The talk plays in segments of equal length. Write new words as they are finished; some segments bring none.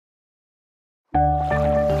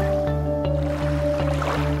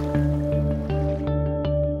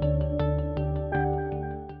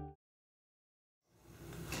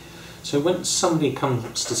So when somebody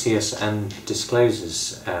comes to see us and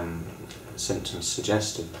discloses symptoms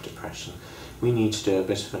suggestive of depression, we need to do a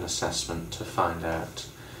bit of an assessment to find out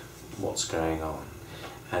what's going on.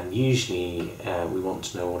 And usually we want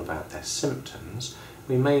to know all about their symptoms.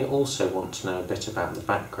 We may also want to know a bit about the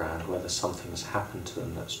background, whether something's happened to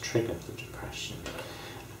them that's triggered the depression.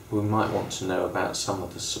 We might want to know about some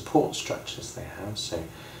of the support structures they have, so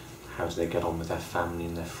how do they get on with their family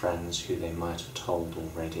and their friends, who they might have told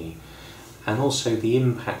already, and also the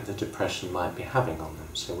impact the depression might be having on them,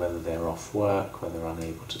 so whether they're off work, whether they're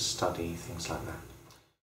unable to study, things like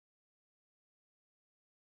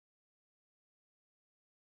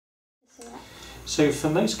that. So for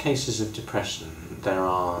most cases of depression, there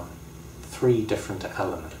are three different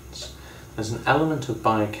elements. There's an element of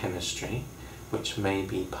biochemistry, which may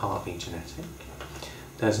be partly genetic.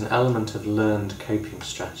 There's an element of learned coping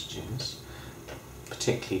strategies,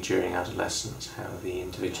 particularly during adolescence, how the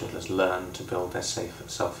individual has learned to build their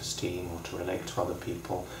self-esteem or to relate to other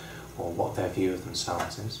people, or what their view of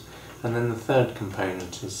themselves is. And then the third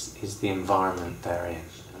component is the environment they're in.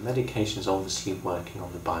 And medication is obviously working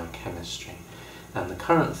on the biochemistry, and the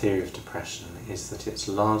current theory of depression is that it's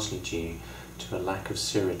largely due to a lack of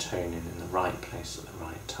serotonin in the right place at the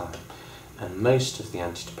right time. And most of the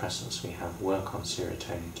antidepressants we have work on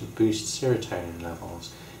serotonin to boost serotonin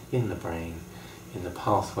levels in the brain, in the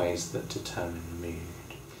pathways that determine mood.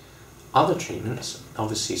 Other treatments,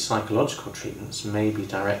 obviously psychological treatments, may be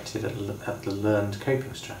directed at the learned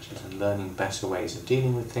coping strategies and learning better ways of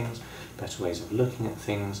dealing with things, better ways of looking at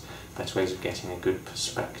things, better ways of getting a good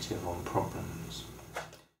perspective on problems.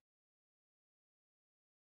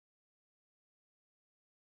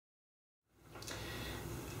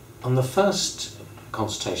 On the first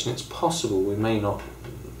consultation, it's possible we may not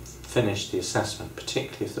finish the assessment,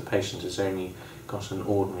 particularly if the patient has only got an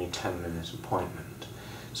ordinary 10-minute appointment.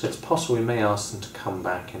 So it's possible we may ask them to come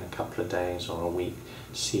back in a couple of days or a week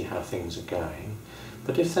to see how things are going.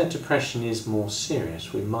 But if their depression is more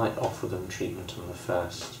serious, we might offer them treatment on the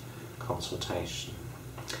first consultation.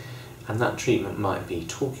 And that treatment might be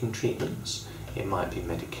talking treatments, it might be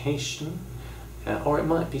medication, or it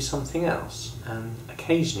might be something else. And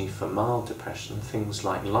occasionally for mild depression, things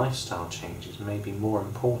like lifestyle changes may be more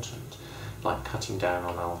important, like cutting down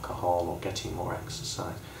on alcohol or getting more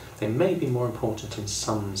exercise. They may be more important in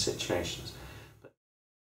some situations.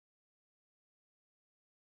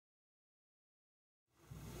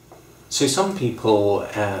 So some people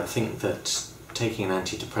think that taking an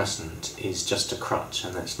antidepressant is just a crutch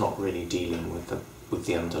and it's not really dealing with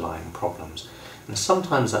the underlying problems. And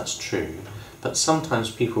sometimes that's true, but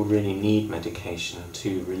sometimes people really need medication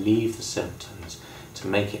to relieve the symptoms, to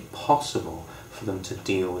make it possible for them to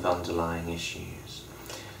deal with underlying issues.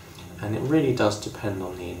 And it really does depend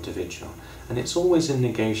on the individual. And it's always a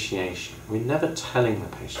negotiation. We're never telling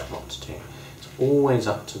the patient what to do. It's always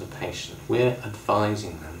up to the patient. We're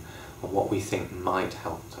advising them on what we think might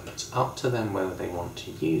help them. It's up to them whether they want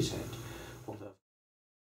to use it.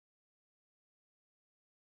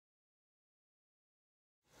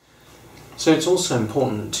 So it's also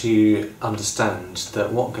important to understand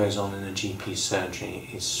that what goes on in a GP surgery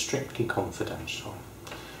is strictly confidential.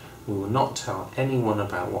 We will not tell anyone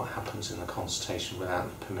about what happens in the consultation without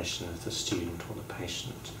the permission of the student or the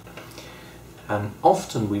patient.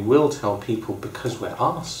 Often we will tell people because we're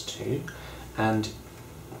asked to, and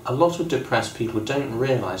a lot of depressed people don't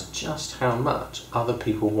realise just how much other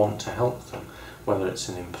people want to help them, whether it's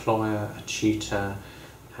an employer, a tutor.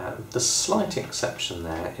 The slight exception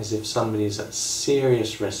there is if somebody is at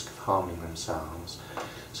serious risk of harming themselves.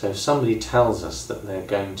 So if somebody tells us that they're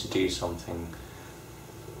going to do something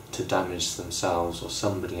to damage themselves or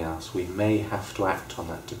somebody else, we may have to act on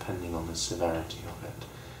that depending on the severity of it.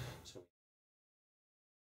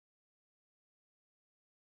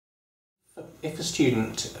 If a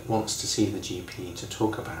student wants to see the GP to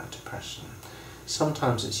talk about depression,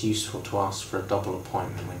 sometimes it's useful to ask for a double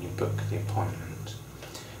appointment when you book the appointment.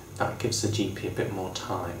 That gives the GP a bit more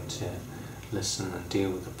time to listen and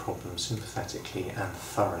deal with the problem sympathetically and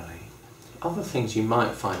thoroughly. Other things you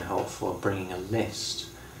might find helpful are bringing a list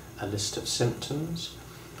of symptoms,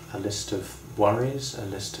 a list of worries, a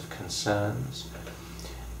list of concerns.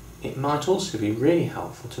 It might also be really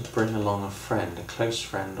helpful to bring along a friend, a close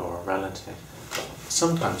friend or a relative.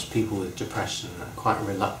 Sometimes people with depression are quite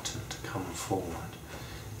reluctant to come forward,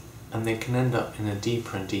 and they can end up in a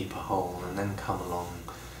deeper and deeper hole and then come along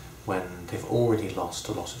when they've already lost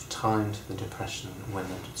a lot of time to the depression, when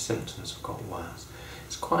the symptoms have got worse.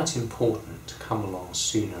 It's quite important to come along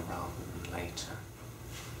sooner rather than later.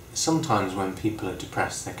 Sometimes when people are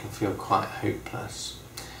depressed they can feel quite hopeless.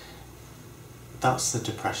 that's the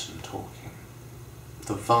depression talking.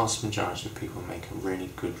 The vast majority of people make a really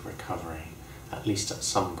good recovery, at least at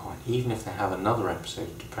some point. Even if they have another episode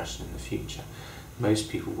of depression in the future, most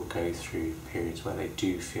people will go through periods where they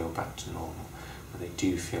do feel back to normal, where they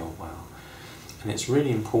do feel well. And it's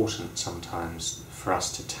really important sometimes for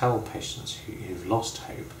us to tell patients who've lost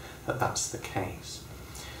hope that that's the case.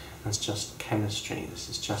 It's just chemistry, this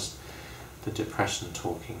is just the depression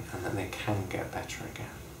talking, and that they can get better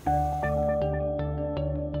again.